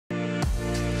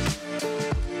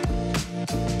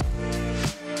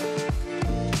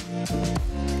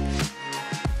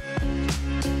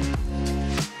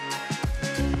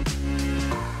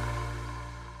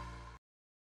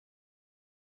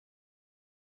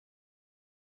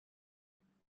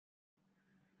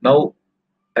Now,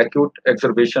 acute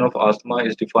exacerbation of asthma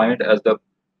is defined as the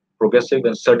progressive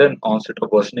and sudden onset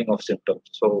of worsening of symptoms.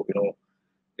 So,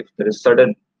 if there is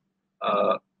sudden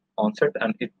uh, onset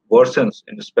and it worsens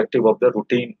in respective of the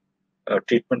routine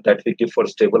treatment that we give for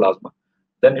stable asthma,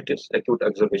 then it is acute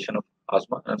exacerbation of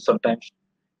asthma, and sometimes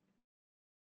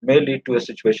may lead to a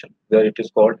situation where it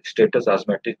is called status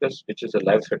asthmaticus, which is a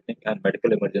life-threatening and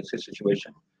medical emergency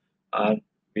situation, and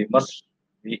we must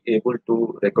be able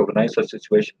to recognize a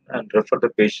situation and refer the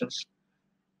patients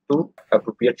to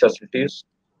appropriate facilities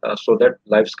so that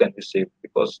lives can be saved.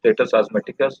 Because status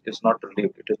asthmaticus is not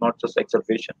relieved; it is not just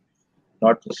exacerbation,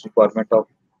 not just requirement of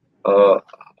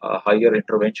a higher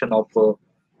intervention of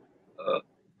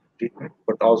treatment,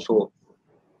 but also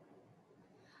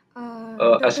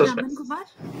Dr. assessment. Raman Kumar,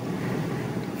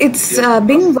 it's Yes.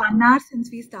 been 1 hour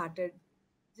since we started.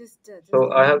 Just So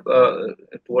give I me have a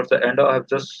minute. towards the end I have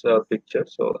just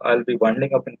pictures. So I'll be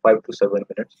winding up in 5 to 7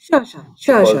 minutes because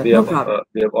Sure, no problem.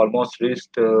 we have almost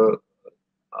reached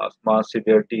asthma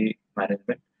severity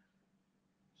management.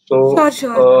 So Sure,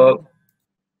 uh, Raman.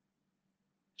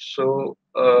 so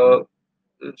uh,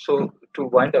 so to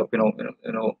wind up,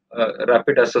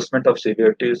 rapid assessment of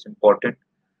severity is important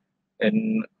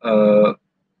in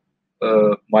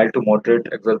mild to moderate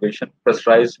exacerbation.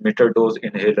 Pressurized meter dose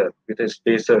inhaler with a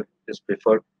spacer is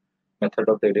preferred method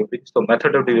of delivery. So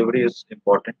method of delivery is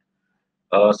important.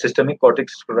 Systemic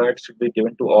corticosteroids should be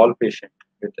given to all patients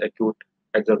with acute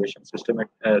exacerbation.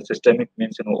 Systemic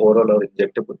means oral or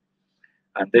injectable,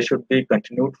 and they should be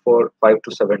continued for 5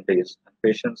 to 7 days. And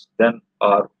patients then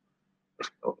are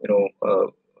you know uh,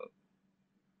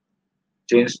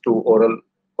 changed to oral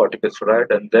corticosteroid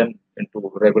and then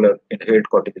into regular inhaled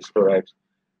corticosteroids.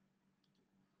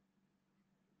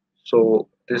 So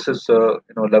this is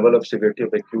level of severity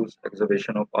of acute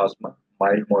exacerbation of asthma: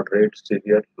 mild, moderate,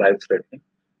 severe, life-threatening.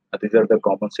 These are the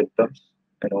common symptoms.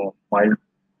 Mild,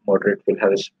 moderate will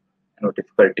have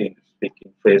difficulty in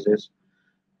speaking phrases,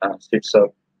 sits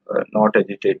up, not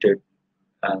agitated,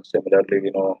 and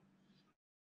similarly,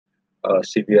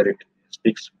 severe it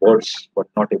speaks words but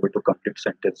not able to complete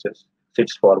sentences,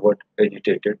 sits forward,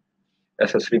 agitated.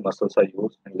 Accessory muscles are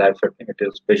used. In life-threatening, it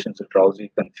is patients are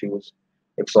drowsy, confused,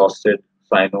 exhausted,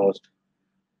 cyanosed,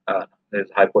 there's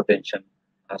hypotension,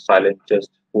 silent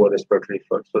chest, poor respiratory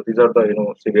effort. So these are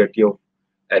the severity of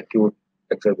acute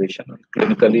exacerbation. And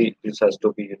clinically, this has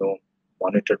to be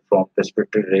monitored from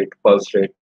respiratory rate, pulse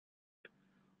rate,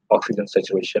 oxygen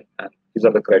saturation, and these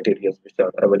are the criteria which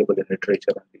are available in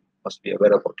literature, and we must be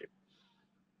aware about it.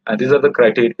 And these are the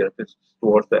criteria. This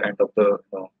towards the end of the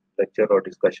lecture or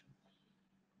discussion.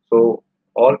 So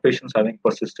all patients having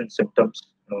persistent symptoms,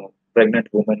 pregnant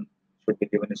women should be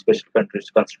given special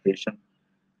consideration.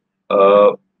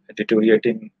 uh,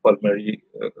 Deteriorating pulmonary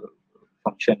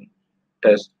function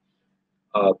test,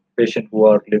 patients who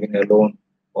are living alone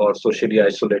or socially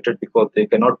isolated because they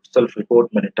cannot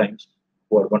self-report many times,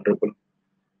 who are vulnerable,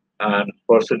 and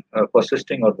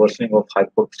persisting or worsening of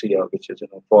hypoxia, which is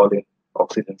fall in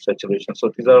oxygen saturation.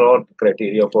 So these are all the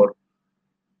criteria for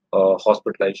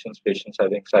hospitalizations, patients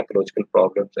having psychological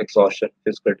problems, exhaustion,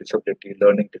 physical disability,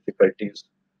 learning difficulties,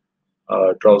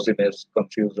 drowsiness,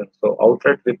 confusion. So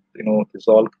outright with this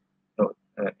all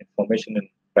information in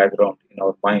background in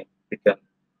our mind, we can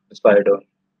decide on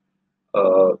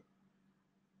uh,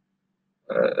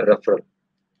 referral.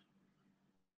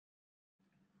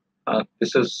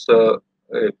 This is a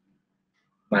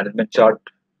management chart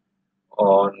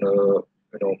on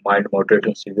mild, moderate,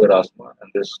 and severe asthma,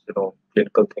 and this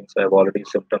clinical things I have already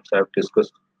symptoms I have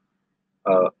discussed.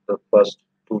 The first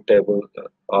two tables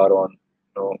are on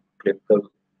clinical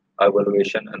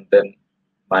evaluation, and then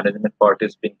management part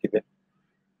is being given.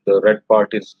 The red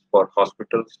part is for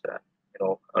hospitals. And,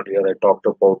 earlier I talked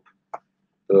about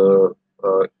the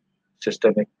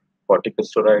systemic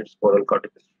corticosteroids, oral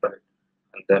corticosteroid,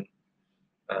 and then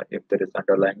if there is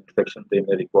underlying infection, they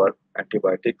may require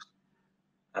antibiotics,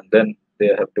 and then they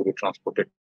have to be transported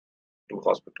to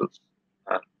hospitals.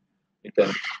 And you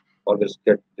can always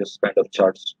get this kind of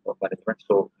charts of management.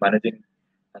 So managing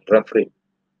and referring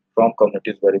from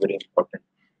community is very, very important.